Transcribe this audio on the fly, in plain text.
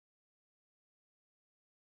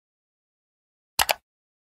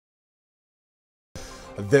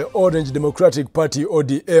The Orange Democratic Party,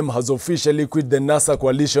 ODM, has officially quit the NASA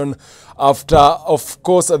coalition after, of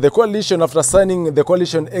course, after signing the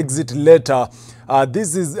coalition exit letter.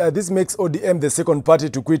 This makes ODM the second party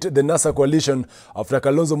to quit the NASA coalition after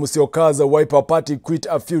Kalonzo Musyoka's Wiper Party quit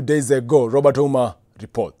a few days ago. Robert Uma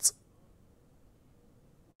reports.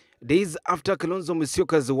 Days after Kalonzo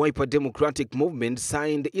Musyoka's Wiper Democratic Movement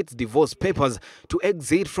signed its divorce papers to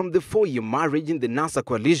exit from the 4-year marriage in the NASA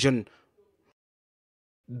coalition,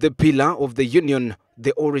 the pillar of the union,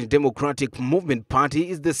 the Orange Democratic Movement Party,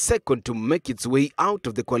 is the second to make its way out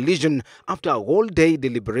of the coalition after a whole-day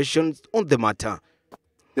deliberations on the matter.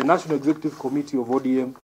 The National Executive Committee of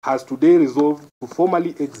ODM has today resolved to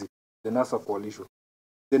formally exit the NASA coalition.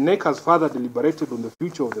 The NEC has further deliberated on the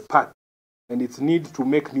future of the party and its need to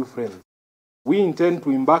make new friends. We intend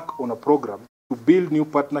to embark on a program to build new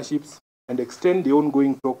partnerships and extend the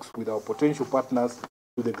ongoing talks with our potential partners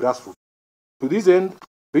to the grassroots. To this end,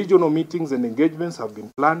 regional meetings and engagements have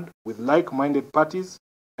been planned with like-minded parties,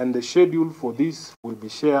 and the schedule for this will be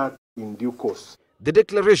shared in due course. The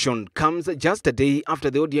declaration comes just a day after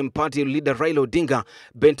the ODM party leader Raila Odinga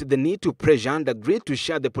bent the knee to pressure and agreed to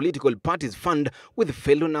share the political party's fund with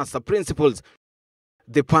fellow NASA principals.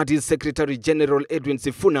 The party's Secretary General Edwin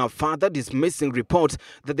Sifuna further dismissing reports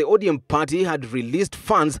that the ODM party had released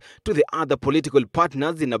funds to the other political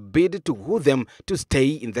partners in a bid to woo them to stay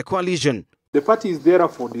in the coalition. The party is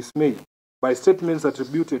therefore dismayed by statements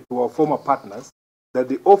attributed to our former partners that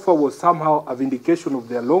the offer was somehow a vindication of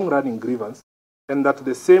their long-running grievance and that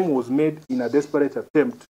the same was made in a desperate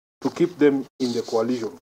attempt to keep them in the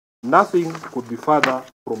coalition. Nothing could be further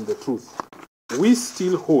from the truth. We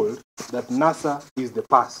still hold that NASA is the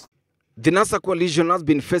past. The NASA coalition has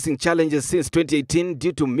been facing challenges since 2018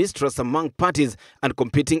 due to mistrust among parties and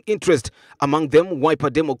competing interests, among them Wiper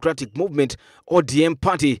Democratic Movement, ODM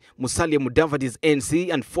Party, Musalia Mudavadi's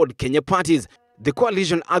NC and Ford Kenya parties. The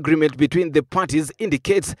coalition agreement between the parties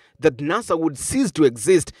indicates that NASA would cease to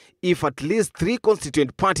exist if at least 3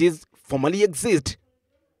 constituent parties formally exist.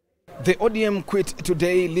 The ODM quit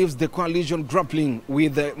today leaves the coalition grappling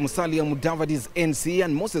with Musalia Mudavadi's NC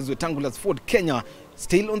and Moses Wetangula's Ford Kenya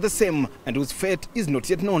still on the same and whose fate is not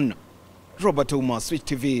yet known. Robert Uma, Switch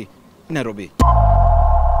TV, Nairobi.